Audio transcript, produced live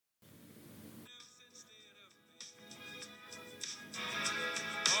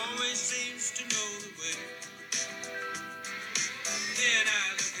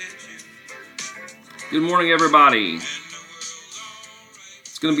Good morning, everybody.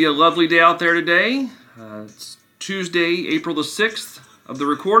 It's going to be a lovely day out there today. It's Tuesday, April the 6th of the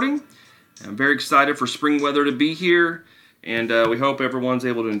recording. I'm very excited for spring weather to be here, and we hope everyone's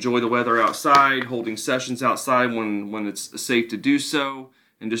able to enjoy the weather outside, holding sessions outside when it's safe to do so,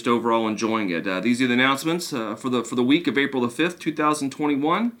 and just overall enjoying it. These are the announcements for the week of April the 5th,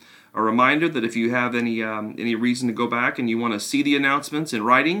 2021. A reminder that if you have any reason to go back and you want to see the announcements in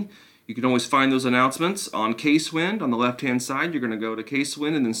writing, you can always find those announcements on Casewind. On the left-hand side, you're going to go to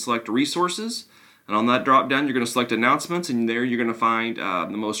Casewind and then select Resources. And on that drop-down, you're going to select Announcements, and there you're going to find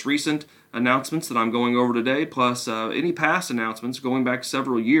the most recent announcements that I'm going over today, plus any past announcements going back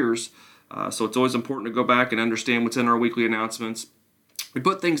several years. So it's always important to go back and understand what's in our weekly announcements. We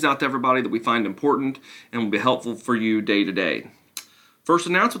put things out to everybody that we find important and will be helpful for you day to day. First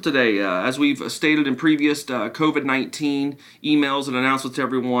announcement today, as we've stated in previous COVID-19 emails and announcements to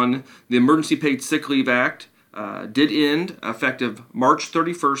everyone, the Emergency Paid Sick Leave Act did end effective March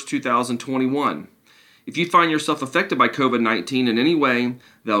 31st, 2021. If you find yourself affected by COVID-19 in any way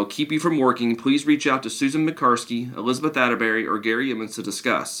that will keep you from working, please reach out to Susan McCarsky, Elizabeth Atterbury, or Gary Emmons to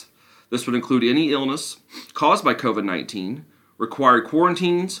discuss. This would include any illness caused by COVID-19, required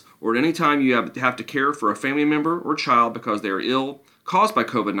quarantines, or at any time you have to care for a family member or child because they are ill caused by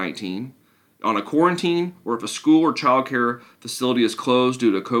COVID-19, on a quarantine, or if a school or child care facility is closed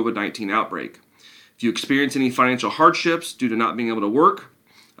due to a COVID-19 outbreak. If you experience any financial hardships due to not being able to work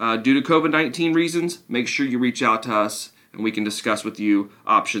due to COVID-19 reasons, make sure you reach out to us and we can discuss with you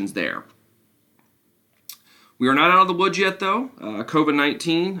options there. We are not out of the woods yet, though.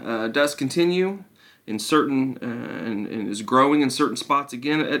 COVID-19 does continue in certain and is growing in certain spots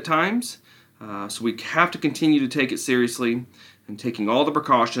again at times. So we have to continue to take it seriously and taking all the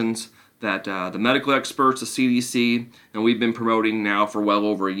precautions that the medical experts, the CDC, and we've been promoting now for well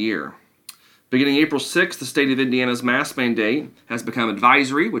over a year. Beginning April 6th, the state of Indiana's mask mandate has become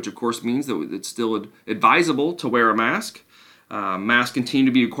advisory, which of course means that it's still advisable to wear a mask. Masks continue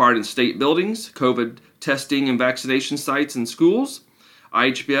to be required in state buildings, COVID testing and vaccination sites, and schools.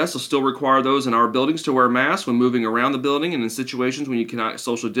 IHBS will still require those in our buildings to wear masks when moving around the building and in situations when you cannot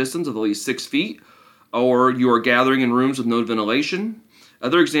social distance of at least 6 feet or you are gathering in rooms with no ventilation.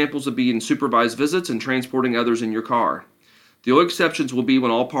 Other examples would be in supervised visits and transporting others in your car. The only exceptions will be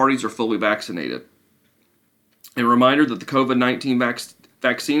when all parties are fully vaccinated. A reminder that the COVID-19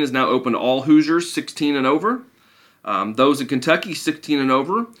 vaccine is now open to all Hoosiers 16 and over. Those in Kentucky 16 and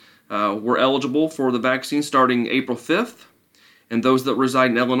over were eligible for the vaccine starting April 5th. And those that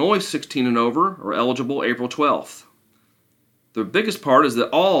reside in Illinois 16 and over are eligible April 12th. The biggest part is that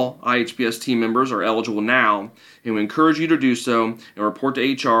all IHBS team members are eligible now, and we encourage you to do so and report to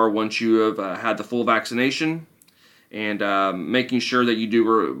HR once you have had the full vaccination, and making sure that you do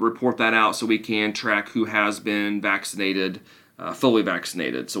report that out so we can track who has been vaccinated, fully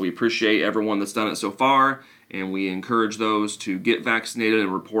vaccinated. So we appreciate everyone that's done it so far, and we encourage those to get vaccinated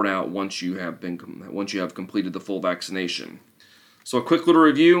and report out once you have completed the full vaccination. So a quick little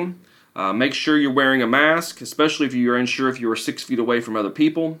review. Make sure you're wearing a mask, especially if you're unsure if you are 6 feet away from other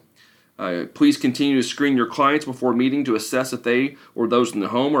people. Please continue to screen your clients before meeting to assess if they or those in the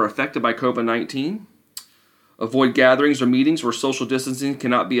home are affected by COVID-19. Avoid gatherings or meetings where social distancing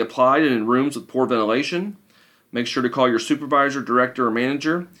cannot be applied and in rooms with poor ventilation. Make sure to call your supervisor, director, or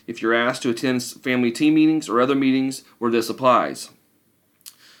manager if you're asked to attend family team meetings or other meetings where this applies.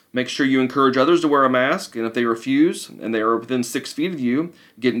 Make sure you encourage others to wear a mask, and if they refuse and they are within 6 feet of you,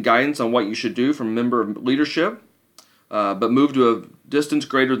 get guidance on what you should do from a member of leadership, but move to a distance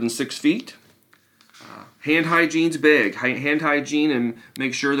greater than 6 feet. Hand hygiene's big. Hand hygiene, and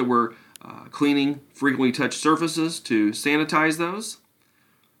make sure that we're cleaning frequently touched surfaces to sanitize those.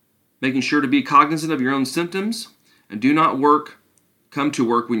 Making sure to be cognizant of your own symptoms, and do not come to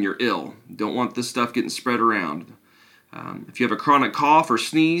work when you're ill. Don't want this stuff getting spread around. If you have a chronic cough or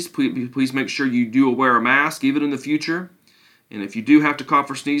sneeze, please make sure you do wear a mask even in the future. And if you do have to cough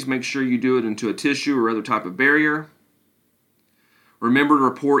or sneeze, make sure you do it into a tissue or other type of barrier. Remember to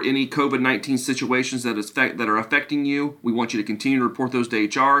report any COVID-19 situations that are affecting you. We want you to continue to report those to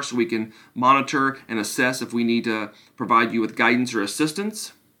HR so we can monitor and assess if we need to provide you with guidance or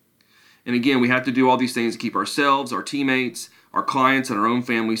assistance. And again, we have to do all these things to keep ourselves, our teammates, our clients, and our own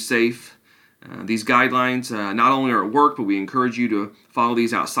families safe. These guidelines not only are at work, but we encourage you to follow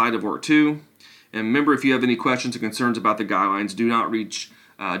these outside of work too. And remember, if you have any questions or concerns about the guidelines, do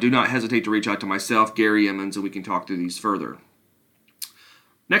not hesitate to reach out to myself, Gary Emmons, and we can talk through these further.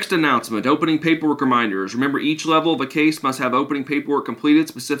 Next announcement, opening paperwork reminders. Remember, each level of a case must have opening paperwork completed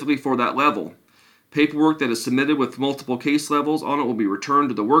specifically for that level. Paperwork that is submitted with multiple case levels on it will be returned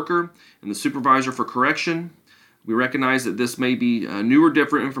to the worker and the supervisor for correction. We recognize that this may be new or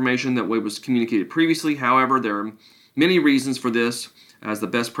different information than what was communicated previously. However, there are many reasons for this as the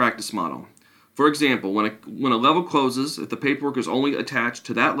best practice model. For example, when a level closes, if the paperwork is only attached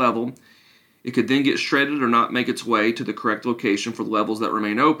to that level, it could then get shredded or not make its way to the correct location for the levels that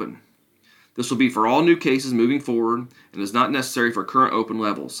remain open. This will be for all new cases moving forward and is not necessary for current open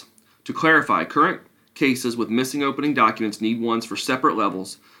levels. To clarify, current cases with missing opening documents need ones for separate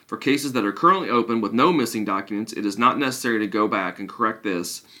levels. For cases that are currently open with no missing documents, it is not necessary to go back and correct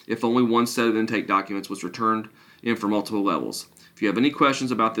this if only one set of intake documents was returned in for multiple levels. If you have any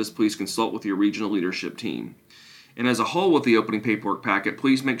questions about this, please consult with your regional leadership team. And as a whole with the opening paperwork packet,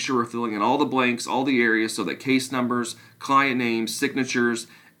 please make sure we're filling in all the blanks, all the areas, so that case numbers, client names, signatures,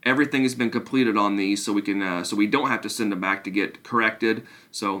 everything has been completed on these, so we don't have to send them back to get corrected.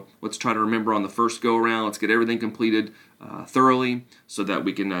 So let's try to remember on the first go around. Let's get everything completed thoroughly so that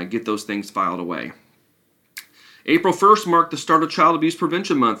we can get those things filed away. April 1st marked the start of Child Abuse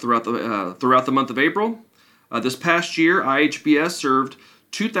Prevention Month throughout the month of April. This past year, IHBS served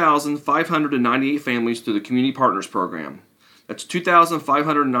 2,598 families through the Community Partners Program. That's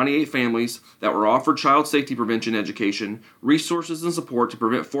 2,598 families that were offered child safety prevention education, resources, and support to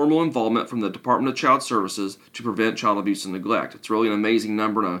prevent formal involvement from the Department of Child Services to prevent child abuse and neglect. It's really an amazing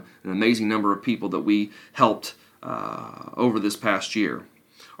number and an amazing number of people that we helped over this past year.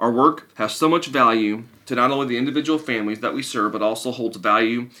 Our work has so much value to not only the individual families that we serve, but also holds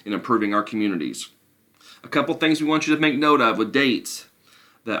value in improving our communities. A couple things we want you to make note of with dates.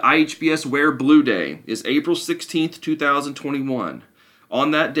 The IHBS Wear Blue Day is April 16th, 2021. On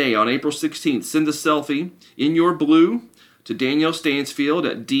that day, on April 16th, send a selfie in your blue to Danielle Stansfield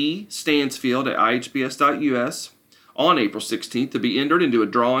at dstansfield@ihbs.us on April 16th to be entered into a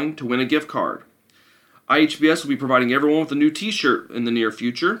drawing to win a gift card. IHBS will be providing everyone with a new t-shirt in the near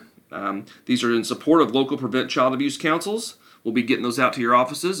future. These are in support of local Prevent Child Abuse Councils. We'll be getting those out to your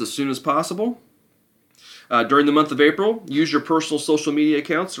offices as soon as possible. During the month of April, use your personal social media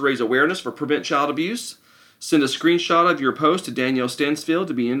accounts to raise awareness for Prevent Child Abuse. Send a screenshot of your post to Danielle Stansfield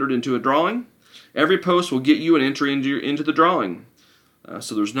to be entered into a drawing. Every post will get you an entry into the drawing,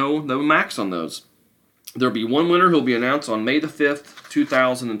 so there's no max on those. There will be one winner who will be announced on May the 5th,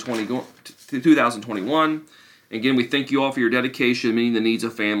 2021. Again, we thank you all for your dedication, meeting the needs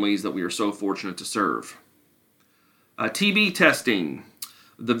of families that we are so fortunate to serve. TB testing.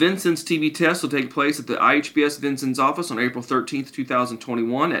 The Vincennes TB test will take place at the IHBS Vincennes office on April 13th,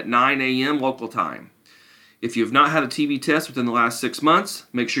 2021 at 9 a.m. local time. If you have not had a TB test within the last 6 months,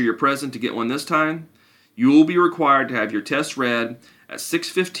 make sure you're present to get one this time. You will be required to have your test read at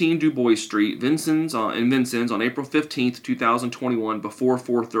 615 Du Bois Street, Vincennes on April 15th, 2021 before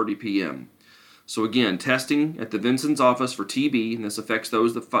 4:30 p.m. So again, testing at the Vincennes office for TB, and this affects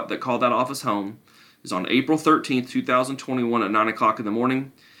those that call that office home, is on April 13th, 2021 at 9 o'clock in the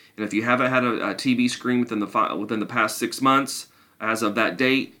morning. And if you haven't had a TB screen within the past 6 months, as of that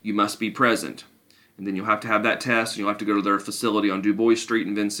date, you must be present. And then you'll have to have that test, and you'll have to go to their facility on Du Bois Street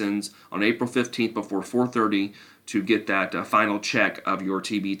in Vincennes on April 15th before 4:30 to get that final check of your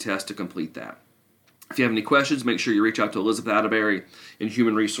TB test to complete that. If you have any questions, make sure you reach out to Elizabeth Atterbury in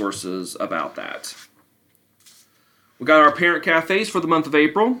Human Resources about that. We got our parent cafes for the month of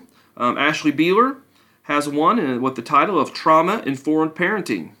April. Ashley Beeler has one with the title of Trauma-Informed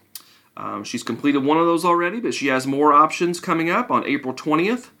Parenting. She's completed one of those already, but she has more options coming up on April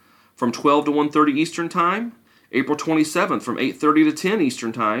 20th from 12 to 1:30 Eastern Time, April 27th from 8:30 to 10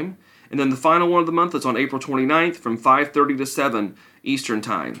 Eastern Time, and then the final one of the month is on April 29th from 5:30 to 7 Eastern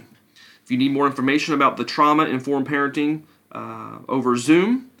Time. If you need more information about the Trauma-Informed Parenting over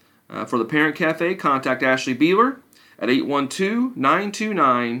Zoom for the Parent Cafe, contact Ashley Beeler at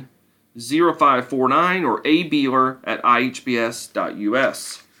 812-929-0549 or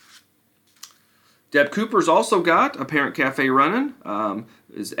abeeler@ihbs.us. Deb Cooper's also got a parent cafe running.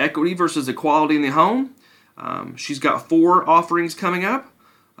 Is Equity versus Equality in the Home. She's got 4 offerings coming up.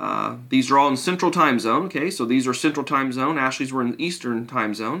 These are all in Central Time Zone. Okay, so these are Central Time Zone. Ashley's were in Eastern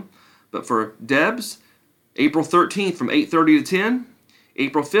Time Zone. But for Deb's, April 13th from 8:30 to 10,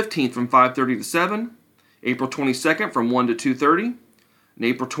 April 15th from 5:30 to 7, April 22nd from 1 to 2:30, and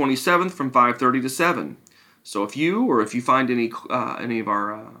April 27th from 5:30 to 7. So if you find any of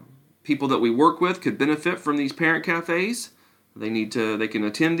our people that we work with could benefit from these parent cafes, they can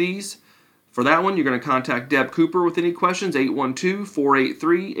attend these. For that one, you're going to contact Deb Cooper with any questions,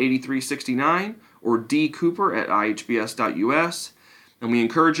 812-483-8369 or dcooper@ihbs.us. And we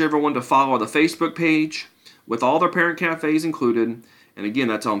encourage everyone to follow the Facebook page with all their parent cafes included. And again,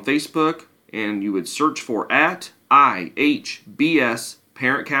 that's on Facebook and you would search for at IHBS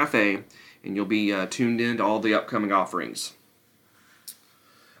Parent Cafe, and you'll be tuned in to all the upcoming offerings.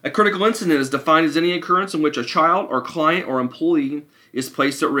 A critical incident is defined as any occurrence in which a child or client or employee is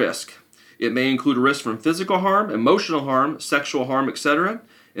placed at risk. It may include a risk from physical harm, emotional harm, sexual harm, etc.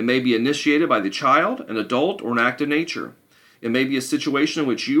 It may be initiated by the child, an adult, or an act of nature. It may be a situation in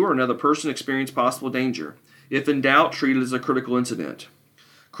which you or another person experience possible danger. If in doubt, treat it as a critical incident.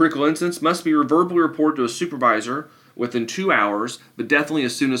 Critical incidents must be verbally reported to a supervisor within 2 hours, but definitely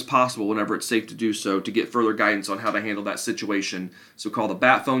as soon as possible whenever it's safe to do so to get further guidance on how to handle that situation. So call the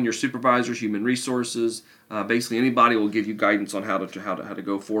BAT phone, your supervisors, human resources. Basically anybody will give you guidance on how to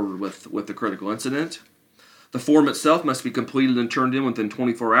go forward with the critical incident. The form itself must be completed and turned in within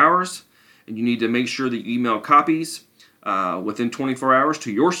 24 hours, and you need to make sure that you email copies within 24 hours to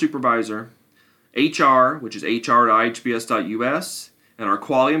your supervisor, HR, which is hr@ihbs.us, and our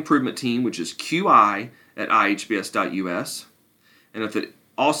quality improvement team, which is qi@ihbs.us. And if it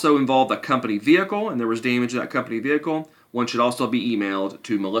also involved a company vehicle and there was damage to that company vehicle, one should also be emailed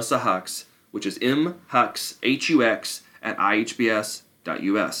to Melissa Hux, which is mhux, H-U-X,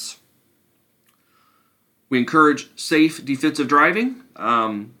 @ihbs.us. We encourage safe defensive driving,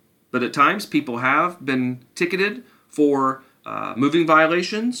 but at times people have been ticketed for moving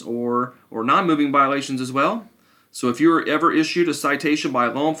violations or non-moving violations as well. So if you're ever issued a citation by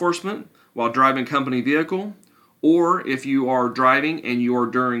law enforcement while driving a company vehicle, or if you are driving and you're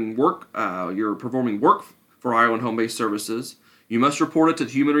during work, you're performing work for Ireland Home-Based Services, you must report it to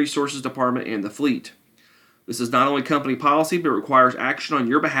the Human Resources Department and the fleet. This is not only company policy, but it requires action on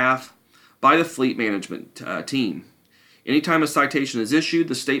your behalf by the fleet management team. Anytime a citation is issued,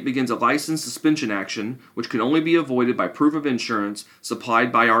 the state begins a license suspension action, which can only be avoided by proof of insurance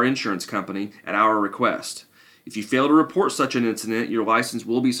supplied by our insurance company at our request. If you fail to report such an incident, your license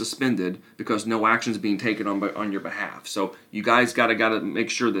will be suspended because no action is being taken on your behalf. So you guys got to make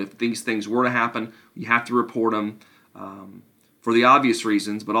sure that if these things were to happen, you have to report them for the obvious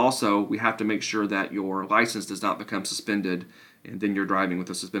reasons, but also we have to make sure that your license does not become suspended and then you're driving with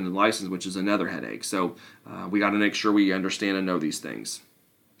a suspended license, which is another headache. So we got to make sure we understand and know these things.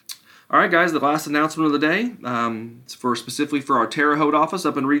 All right, guys, the last announcement of the day, it's specifically for our Terre Haute office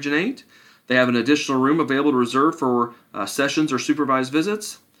up in Region 8. They have an additional room available to reserve for sessions or supervised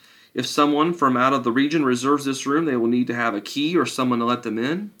visits. If someone from out of the region reserves this room, they will need to have a key or someone to let them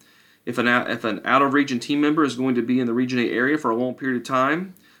in. If an out-of-region team member is going to be in the Region 8 area for a long period of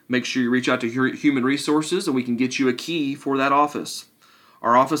time, make sure you reach out to Human Resources and we can get you a key for that office.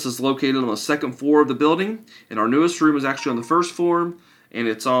 Our office is located on the second floor of the building, and our newest room is actually on the first floor, and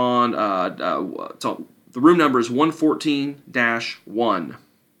it's on the room number is 114-1.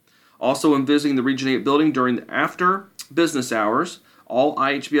 Also, when visiting the Region 8 building during the after business hours, all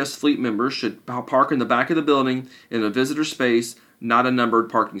IHBS fleet members should park in the back of the building in a visitor space, not a numbered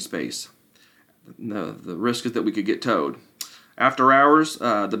parking space. The risk is that we could get towed. After hours,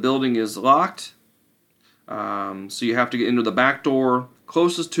 the building is locked, so you have to enter the back door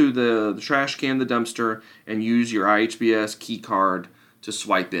closest to the trash can, the dumpster, and use your IHBS key card to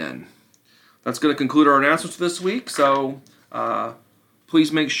swipe in. That's going to conclude our announcements for this week, so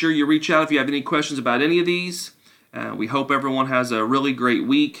please make sure you reach out if you have any questions about any of these. We hope everyone has a really great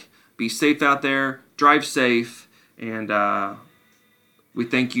week. Be safe out there, drive safe, and we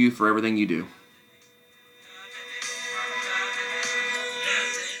thank you for everything you do.